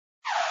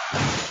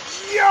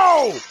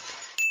Yo!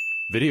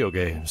 Video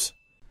games.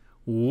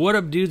 What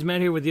up, dudes?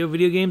 Matt here with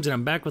YoVideogames, and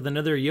I'm back with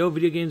another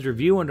YoVideogames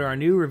review under our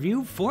new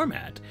review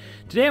format.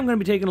 Today I'm going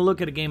to be taking a look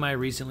at a game I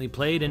recently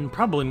played, and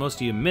probably most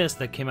of you missed,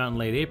 that came out in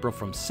late April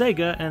from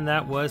Sega, and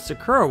that was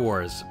Sakura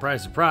Wars.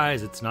 Surprise,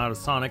 surprise, it's not a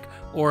Sonic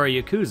or a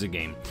Yakuza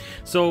game.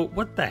 So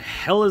what the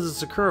hell is a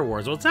Sakura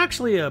Wars? Well, it's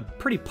actually a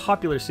pretty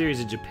popular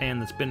series in Japan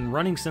that's been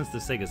running since the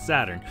Sega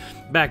Saturn.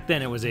 Back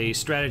then it was a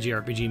strategy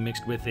RPG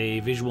mixed with a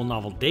visual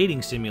novel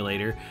dating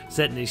simulator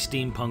set in a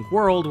steampunk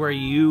world where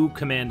you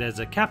command as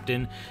a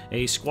captain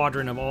a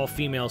squadron of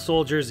all-female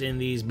soldiers in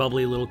these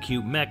bubbly little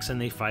cute mechs,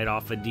 and they fight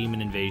off a demon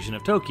invasion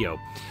of Tokyo.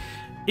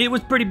 It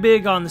was pretty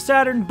big on the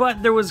Saturn,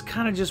 but there was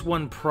kind of just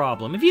one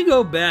problem. If you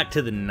go back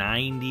to the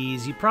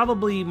 90s, you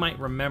probably might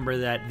remember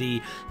that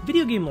the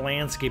video game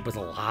landscape was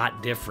a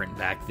lot different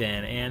back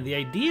then, and the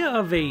idea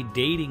of a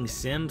dating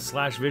sim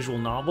slash visual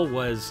novel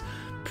was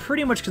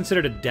pretty much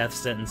considered a death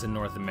sentence in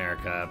North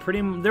America.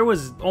 There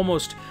was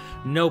almost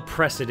no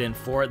precedent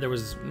for it. There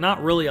was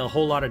not really a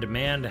whole lot of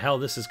demand. Hell,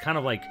 this is kind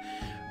of like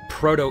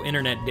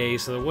proto-internet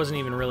days, so there wasn't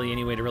even really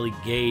any way to really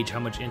gauge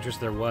how much interest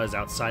there was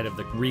outside of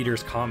the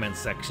readers' comments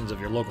sections of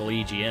your local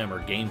EGM or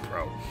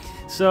GamePro.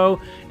 So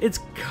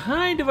it's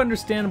kind of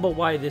understandable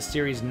why this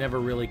series never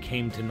really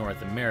came to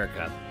North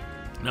America.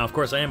 Now, of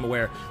course, I am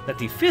aware that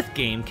the fifth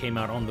game came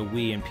out on the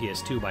Wii and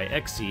PS2 by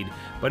Xseed,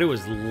 but it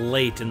was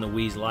late in the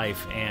Wii's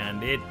life,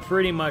 and it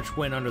pretty much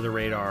went under the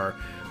radar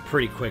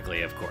pretty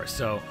quickly, of course.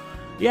 So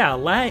yeah,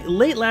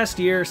 late last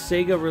year,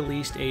 Sega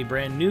released a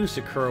brand new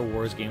Sakura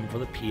Wars game for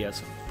the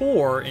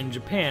PS4 in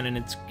Japan,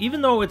 and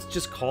even though it's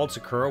just called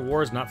Sakura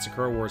Wars, not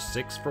Sakura Wars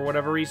 6 for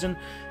whatever reason,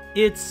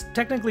 it's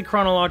technically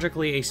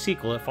chronologically a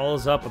sequel. It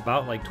follows up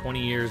about like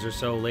 20 years or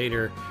so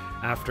later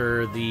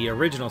after the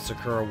original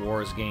Sakura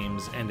Wars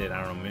games ended.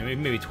 I don't know,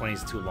 maybe 20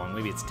 is too long,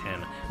 maybe it's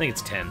 10. I think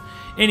it's 10.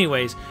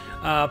 Anyways,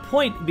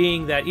 point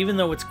being that even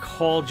though it's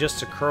called just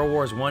Sakura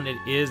Wars 1, it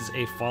is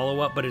a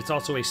follow-up, but it's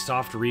also a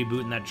soft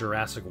reboot in that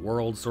Jurassic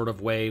World sort of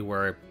way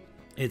where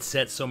it's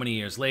set so many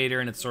years later,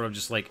 and it's sort of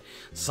just like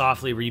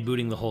softly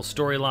rebooting the whole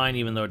storyline,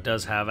 even though it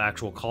does have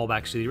actual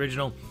callbacks to the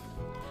original.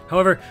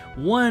 However,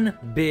 one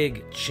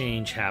big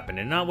change happened,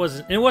 and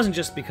it wasn't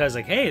just because,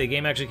 like, hey, the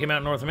game actually came out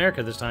in North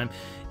America this time.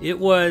 It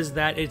was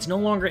that it's no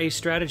longer a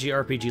strategy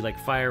RPG like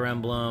Fire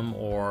Emblem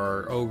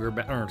or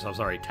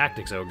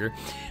Tactics Ogre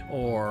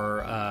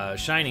or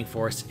Shining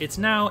Force. It's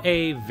now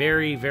a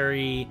very,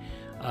 very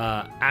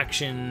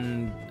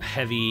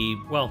action-heavy,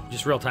 well,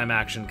 just real-time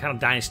action, kind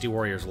of Dynasty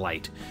Warriors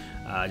light,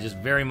 just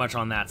very much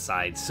on that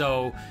side.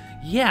 So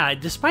yeah,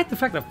 despite the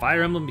fact that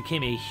Fire Emblem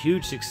became a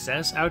huge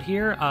success out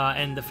here,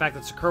 and the fact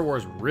that Sakura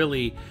Wars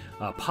really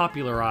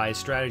popularized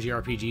strategy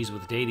RPGs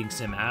with dating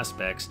sim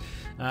aspects,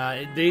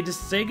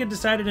 Sega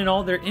decided in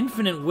all their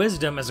infinite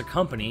wisdom as a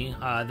company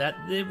that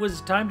it was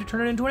time to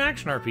turn it into an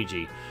action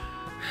RPG.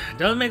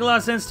 Doesn't make a lot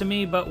of sense to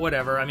me, but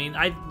whatever. I mean,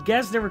 I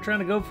guess they were trying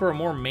to go for a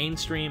more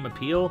mainstream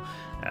appeal,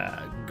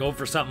 go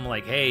for something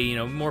like, hey, you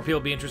know, more people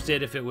would be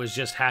interested if it was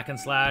just hack and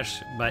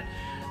slash, but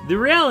the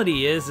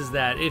reality is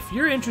that if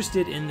you're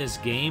interested in this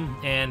game,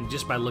 and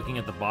just by looking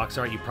at the box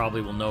art, you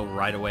probably will know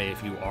right away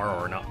if you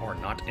are or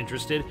not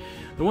interested.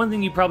 The one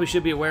thing you probably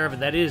should be aware of,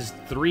 that is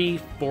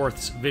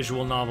 3/4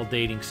 visual novel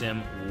dating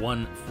sim,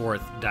 1/4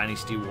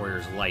 Dynasty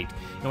Warriors light.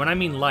 And when I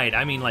mean light,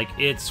 I mean like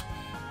it's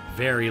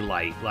very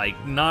light,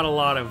 like not a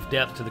lot of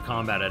depth to the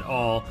combat at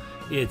all.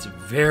 It's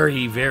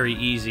very, very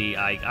easy.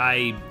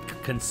 I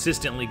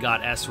consistently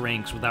got S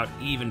ranks without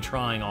even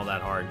trying all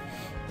that hard.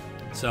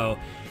 So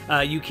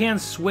you can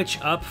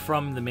switch up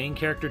from the main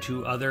character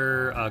to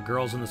other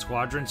girls in the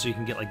squadron, so you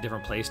can get like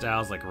different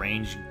playstyles, like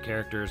range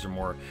characters or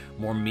more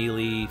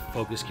melee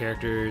focused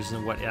characters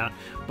and whatnot.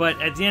 But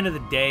at the end of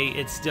the day,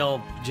 it's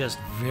still just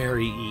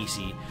very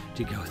easy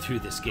to go through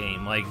this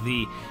game. Like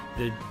the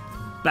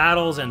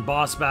battles and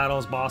boss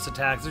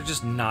attacks, they're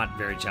just not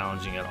very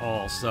challenging at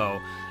all.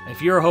 So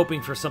if you're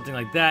hoping for something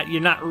like that,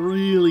 you're not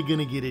really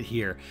gonna get it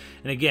here.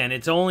 And again,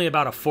 it's only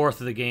about 1/4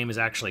 of the game is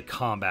actually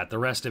combat. The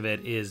rest of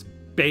it is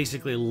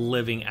basically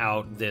living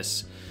out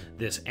this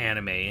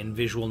anime in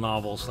visual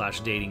novel slash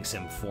dating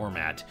sim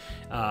format.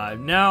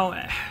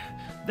 Now,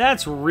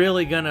 that's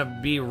really gonna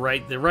be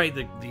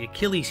the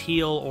Achilles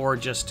heel, or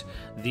just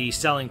the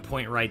selling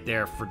point right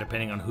there for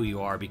depending on who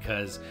you are,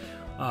 because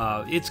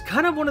it's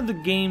kind of one of the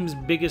game's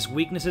biggest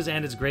weaknesses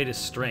and its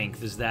greatest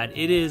strength, is that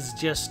it is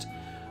just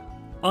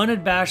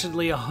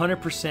unabashedly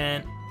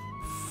 100%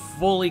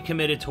 fully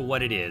committed to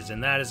what it is,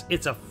 and that is,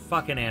 it's a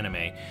fucking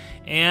anime.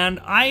 And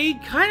I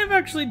kind of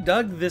actually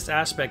dug this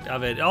aspect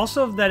of it.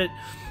 Also, that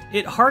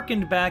it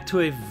harkened back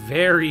to a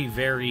very,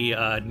 very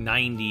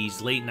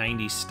 90s, late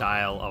 90s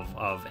style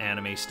of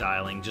anime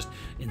styling, just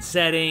in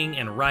setting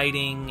and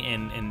writing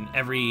and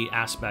every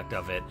aspect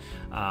of it.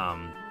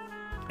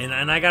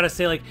 And I gotta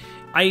say, like,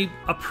 I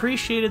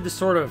appreciated the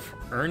sort of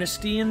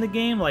earnesty in the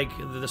game, like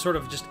the sort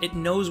of just, it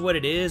knows what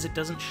it is, it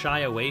doesn't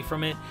shy away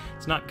from it.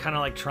 It's not kind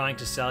of like trying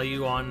to sell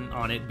you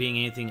on it being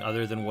anything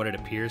other than what it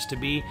appears to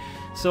be.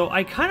 So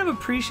I kind of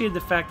appreciated the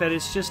fact that it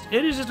is just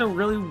a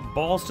really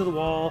balls to the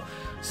wall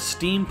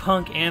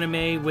steampunk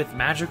anime with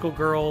magical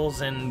girls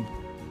and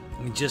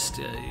just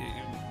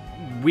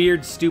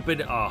weird,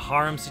 stupid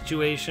harem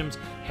situations,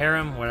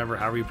 harem,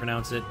 however you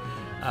pronounce it.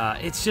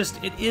 It's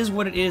just, it is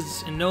what it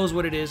is, and knows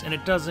what it is, and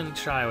it doesn't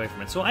shy away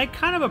from it. So I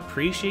kind of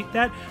appreciate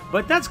that,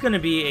 but that's going to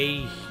be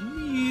a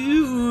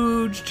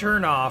huge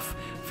turnoff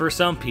for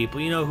some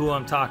people. You know who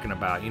I'm talking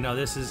about. You know,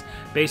 this is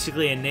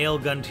basically a nail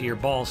gun to your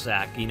ball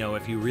sack, you know,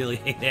 if you really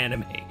hate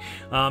anime.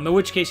 In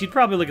which case, you'd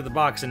probably look at the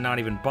box and not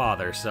even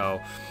bother,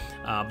 so...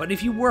 but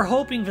if you were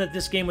hoping that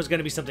this game was going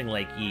to be something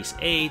like Ys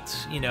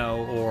 8, you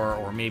know,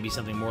 or maybe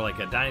something more like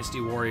a Dynasty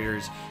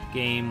Warriors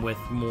game with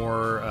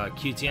more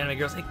cutesy anime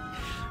girls,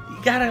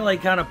 you gotta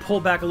like kind of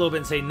pull back a little bit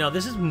and say, no,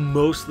 this is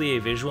mostly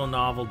a visual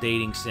novel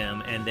dating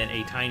sim and then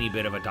a tiny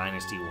bit of a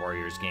Dynasty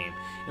Warriors game.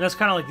 And that's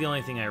kind of like the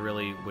only thing I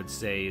really would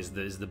say is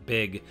the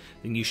big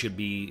thing you should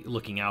be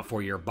looking out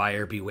for, your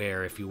buyer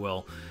beware, if you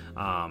will.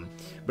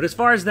 But as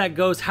far as that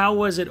goes, how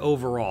was it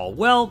overall?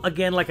 Well,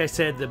 again, like I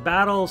said, the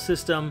battle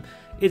system,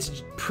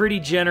 it's pretty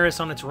generous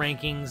on its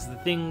rankings.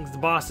 The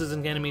bosses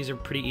and enemies are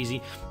pretty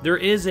easy. There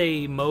is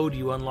a mode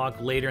you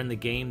unlock later in the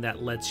game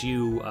that lets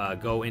you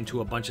go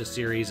into a bunch of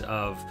series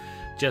of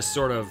just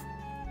sort of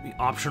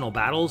optional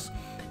battles,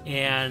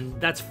 and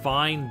that's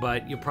fine,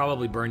 but you'll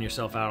probably burn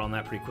yourself out on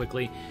that pretty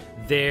quickly.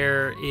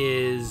 There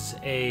is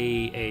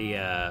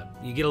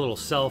you get a little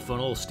cell phone,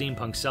 a little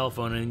steampunk cell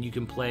phone, and you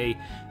can play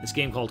this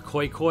game called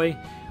Koi Koi,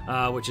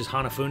 which is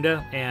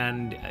Hanafunda,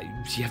 and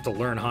you have to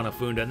learn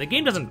Hanafunda. And the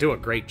game doesn't do a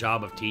great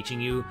job of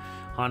teaching you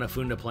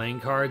Hanafunda playing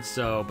cards,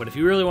 but if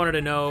you really wanted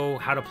to know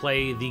how to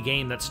play the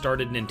game that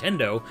started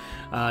Nintendo,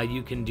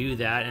 you can do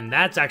that, and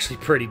that's actually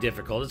pretty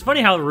difficult. It's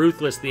funny how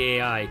ruthless the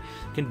AI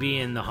can be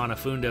in the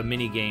Hanafunda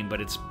minigame,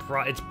 but it's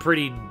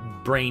pretty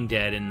brain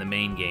dead in the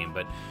main game,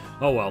 but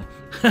oh well.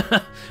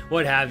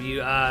 What have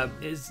you.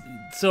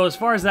 So as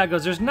far as that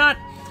goes, there's not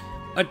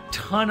a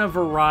ton of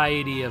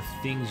variety of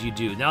things you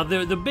do. Now,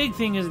 the big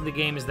thing in the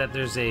game is that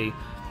there's a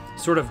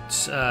sort of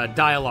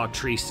dialogue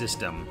tree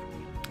system,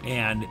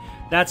 and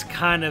that's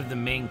kind of the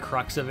main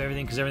crux of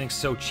everything, because everything's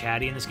so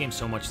chatty in this game.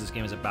 So much of this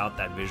game is about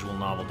that visual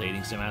novel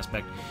dating sim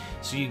aspect.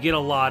 So you get a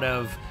lot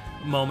of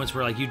moments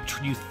where like you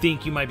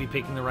think you might be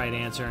picking the right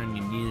answer and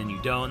you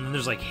don't, and then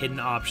there's like hidden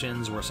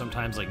options where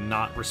sometimes like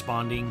not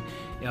responding,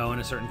 you know, in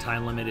a certain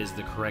time limit is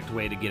the correct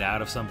way to get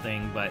out of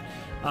something. But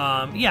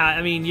yeah,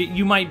 I mean,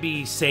 you might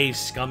be save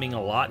scumming a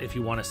lot if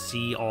you want to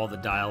see all the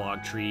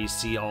dialogue trees,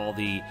 see all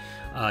the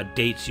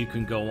dates you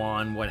can go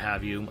on, what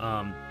have you.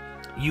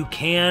 You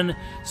can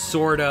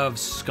sort of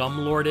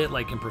scumlord it,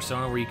 like in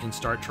Persona, where you can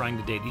start trying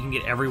to date. You can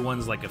get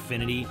everyone's like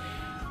affinity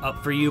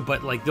up for you,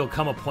 but like there'll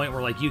come a point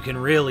where like you can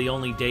really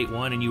only date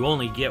one and you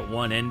only get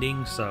one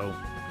ending, so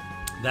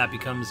that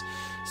becomes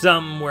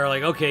something where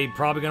like, okay,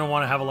 probably gonna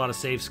want to have a lot of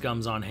save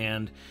scums on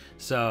hand.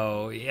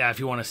 So yeah, if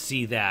you want to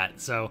see that.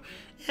 So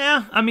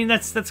yeah, I mean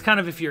that's kind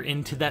of if you're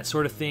into that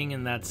sort of thing,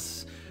 and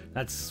that's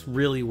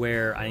really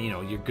where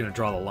you're gonna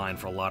draw the line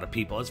for a lot of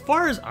people. As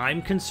far as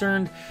I'm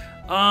concerned,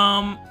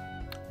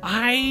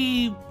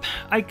 I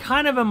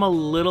kind of am a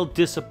little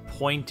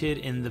disappointed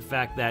in the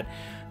fact that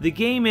the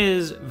game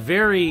is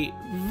very,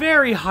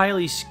 very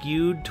highly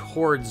skewed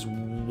towards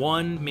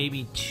one,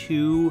 maybe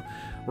two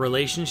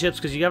relationships,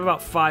 because you have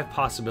about 5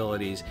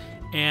 possibilities,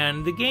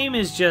 and the game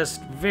is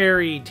just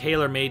very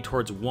tailor-made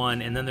towards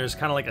one, and then there's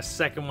kind of like a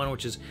second one,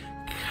 which is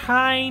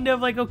kind of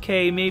like,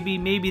 okay,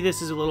 maybe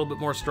this is a little bit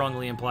more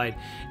strongly implied,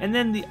 and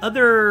then the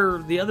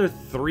other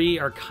 3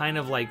 are kind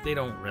of like, they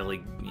don't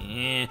really,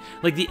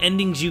 like the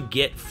endings you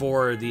get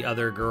for the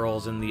other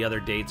girls and the other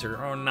dates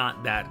are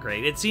not that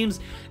great. It seems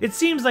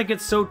like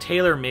it's so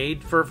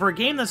tailor-made for a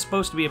game that's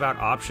supposed to be about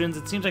options.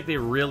 It seems like they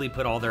really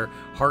put all their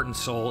heart and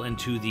soul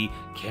into the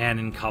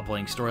canon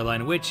coupling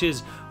storyline, which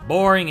is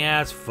boring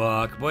as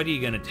fuck. What are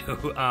you gonna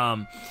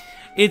do?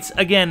 It's,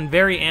 again,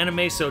 very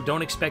anime, so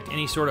don't expect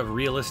any sort of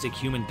realistic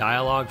human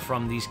dialogue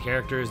from these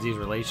characters, these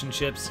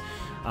relationships.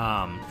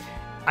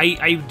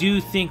 I do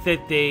think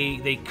that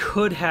they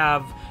could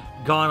have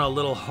gone a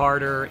little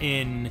harder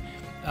in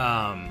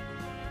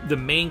the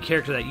main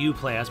character that you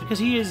play as, because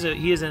he is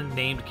a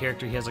named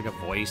character. He has like a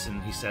voice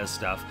and he says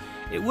stuff.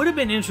 It would have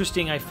been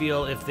interesting, I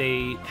feel, if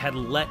they had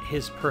let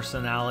his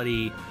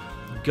personality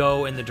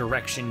go in the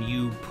direction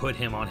you put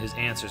him on his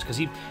answers, because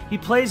he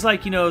plays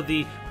like,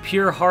 the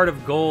pure heart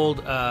of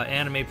gold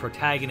anime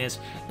protagonist,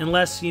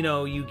 unless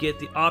you get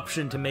the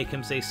option to make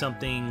him say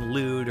something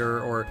lewd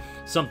or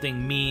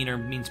something mean or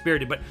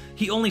mean-spirited, but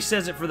he only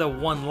says it for the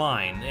one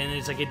line, and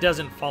it's like it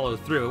doesn't follow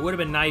through. It would have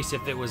been nice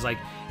if it was like,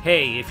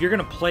 hey, if you're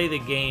gonna play the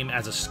game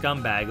as a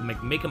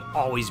scumbag, make him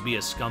always be a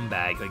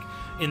scumbag, like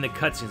in the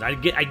cutscenes.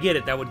 I get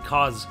it, that would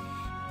cause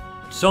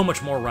so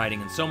much more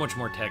writing and so much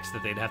more text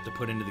that they'd have to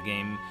put into the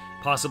game,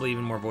 possibly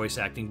even more voice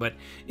acting, but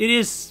it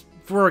is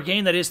for a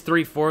game that is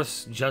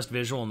 3/4 just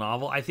visual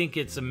novel, I think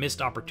it's a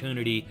missed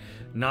opportunity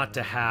not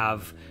to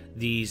have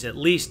these at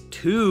least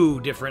 2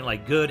 different,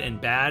 like, good and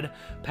bad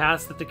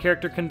paths that the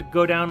character can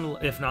go down,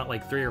 if not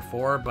like 3 or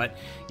 4. But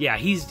yeah,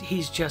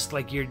 he's just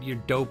like your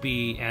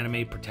dopey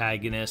anime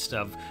protagonist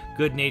of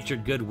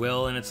good-natured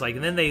goodwill, and it's like,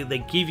 and then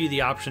they give you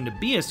the option to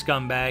be a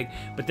scumbag,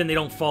 but then they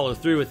don't follow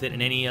through with it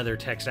in any other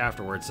text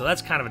afterwards. So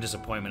that's kind of a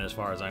disappointment as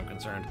far as I'm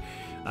concerned.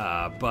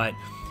 But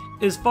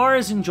as far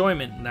as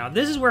enjoyment, now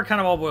this is where it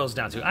kind of all boils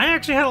down to. I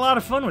actually had a lot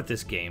of fun with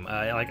this game.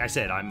 Like I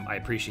said, I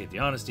appreciate the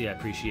honesty. I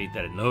appreciate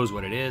that it knows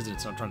what it is.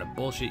 It's not trying to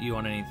bullshit you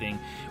on anything,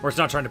 or it's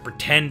not trying to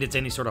pretend it's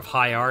any sort of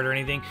high art or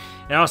anything.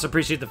 And I also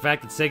appreciate the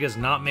fact that Sega's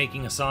not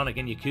making a Sonic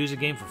and Yakuza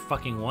game for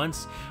fucking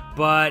once.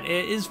 But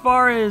as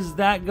far as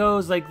that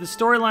goes, like, the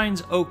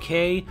storyline's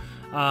okay.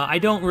 I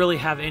don't really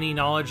have any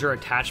knowledge or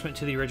attachment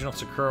to the original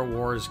Sakura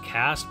Wars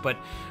cast, but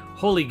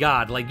holy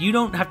god, like, you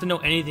don't have to know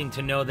anything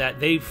to know that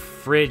they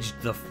fridged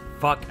the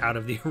fuck out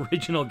of the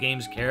original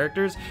game's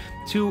characters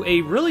to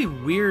a really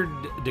weird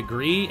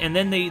degree, and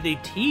then they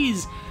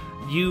tease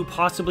you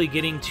possibly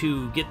getting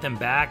to get them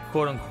back,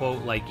 quote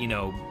unquote, like, you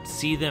know,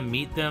 see them,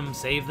 meet them,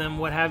 save them,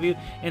 what have you,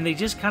 and they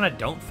just kind of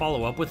don't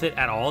follow up with it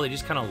at all. They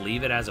just kind of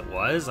leave it as it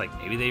was, like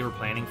maybe they were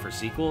planning for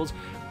sequels.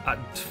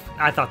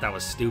 I thought that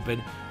was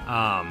stupid.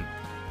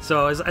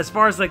 So as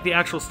far as like the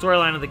actual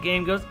storyline of the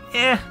game goes,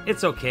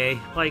 it's okay.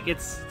 Like,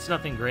 it's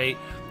nothing great.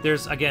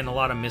 There's, again, a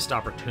lot of missed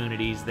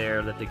opportunities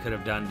there that they could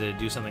have done to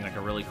do something like a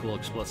really cool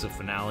explosive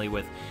finale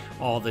with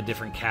all the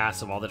different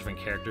casts of all the different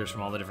characters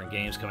from all the different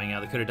games coming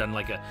out. They could have done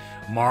like a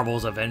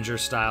Marvel's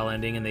Avengers style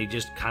ending, and they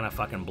just kind of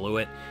fucking blew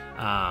it.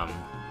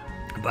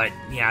 But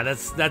yeah,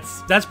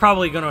 that's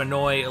probably going to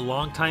annoy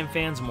longtime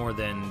fans more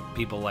than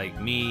people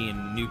like me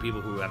and new people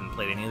who haven't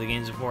played any of the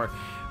games before.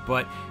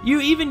 But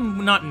you,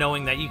 even not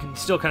knowing that, you can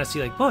still kind of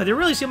see, like, boy, they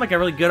really seem like a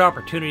really good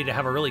opportunity to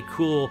have a really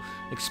cool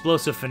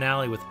explosive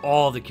finale with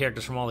all the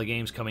characters from all the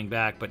games coming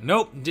back. But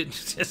nope,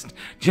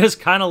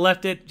 just kind of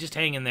left it just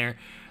hanging there.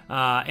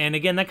 And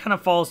again, that kind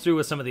of falls through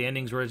with some of the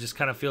endings, where it just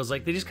kind of feels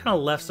like they just kind of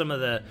left some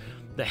of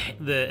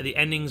the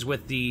endings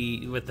with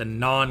the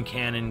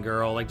non-canon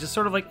girl, like, just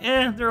sort of like,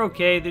 they're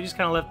okay. They just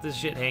kind of left this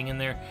shit hanging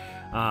there.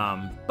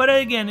 But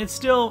again, it's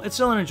still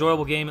an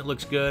enjoyable game. It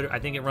looks good. I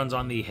think it runs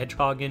on the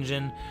Hedgehog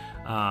engine.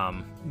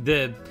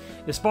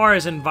 As far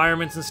as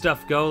environments and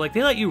stuff go, like,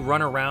 they let you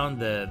run around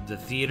the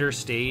theater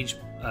stage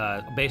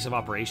base of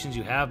operations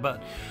you have,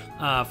 but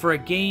for a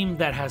game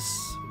that has,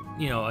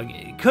 you know,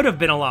 it could have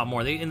been a lot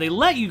more. They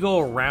let you go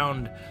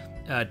around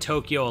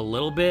Tokyo a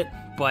little bit,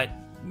 but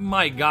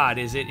my god,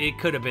 it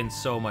could have been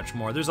so much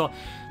more. There's a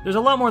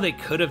lot more they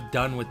could have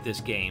done with this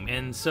game,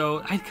 and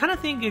so I kind of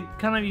think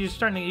you're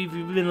starting to, if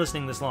you've been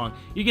listening this long,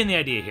 you're getting the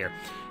idea here.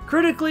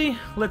 Critically,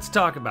 let's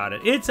talk about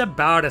it. It's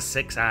about a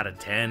 6 out of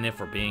 10 if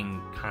we're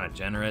being kind of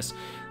generous.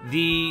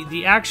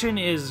 The action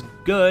is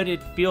good.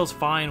 It feels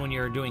fine when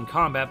you're doing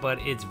combat, but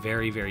it's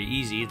very, very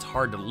easy. It's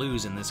hard to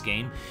lose in this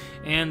game.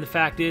 And the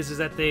fact is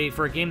that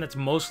for a game that's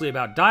mostly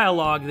about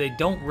dialogue, they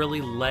don't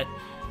really let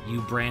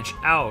you branch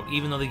out.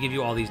 Even though they give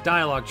you all these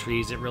dialogue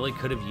trees, it really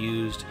could have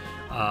used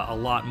a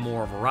lot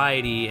more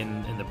variety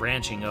in the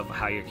branching of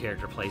how your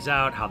character plays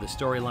out, how the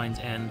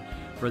storylines end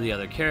for the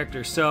other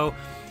characters. So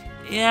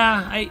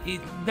yeah,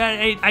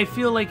 I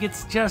feel like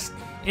it's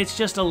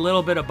just a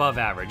little bit above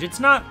average. It's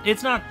not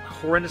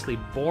horrendously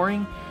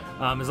boring,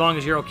 as long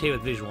as you're okay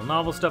with visual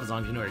novel stuff, as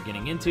long as you know what you're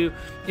getting into.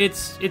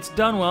 It's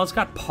done well. It's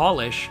got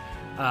polish,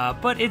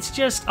 but it's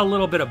just a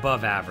little bit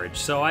above average.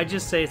 So I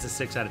just say it's a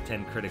 6 out of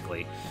 10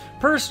 critically.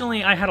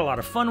 Personally, I had a lot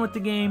of fun with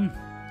the game.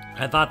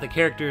 I thought the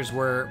characters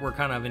were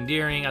kind of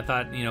endearing. I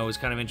thought, you know, it was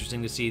kind of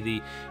interesting to see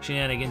the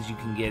shenanigans you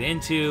can get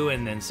into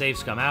and then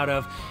safes come out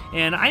of.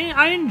 And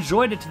I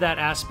enjoyed it to that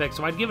aspect,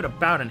 so I'd give it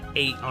about an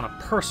 8 on a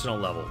personal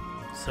level.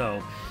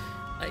 So,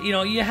 you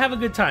know, you have a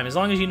good time. As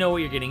long as you know what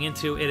you're getting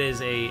into, it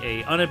is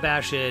a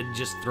unabashed,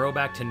 just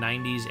throwback to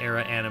 90s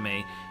era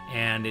anime,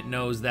 and it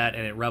knows that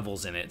and it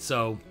revels in it.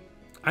 So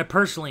I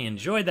personally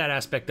enjoyed that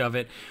aspect of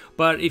it,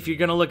 but if you're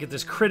going to look at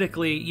this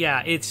critically,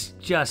 yeah, it's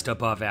just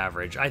above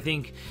average. I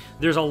think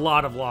there's a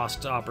lot of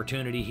lost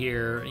opportunity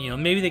here. You know,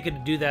 maybe they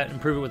could do that,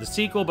 improve it with a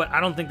sequel, but I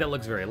don't think that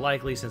looks very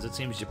likely, since it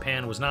seems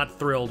Japan was not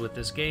thrilled with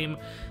this game,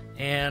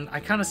 and I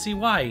kind of see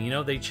why. You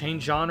know, they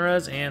changed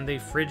genres and they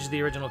fridged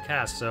the original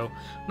cast, so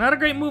not a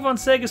great move on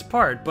Sega's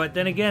part, but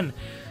then again,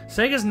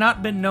 Sega's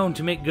not been known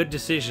to make good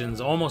decisions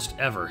almost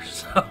ever,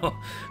 so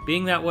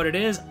being that what it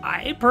is,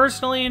 I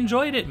personally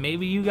enjoyed it.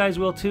 Maybe you guys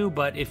will too,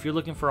 but if you're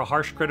looking for a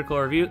harsh critical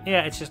review,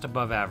 yeah, it's just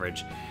above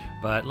average.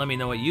 But let me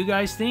know what you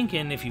guys think,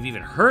 and if you've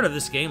even heard of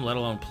this game, let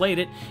alone played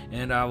it,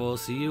 and I will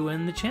see you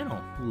in the channel.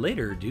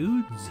 Later,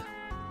 dudes.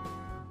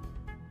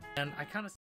 And I kind of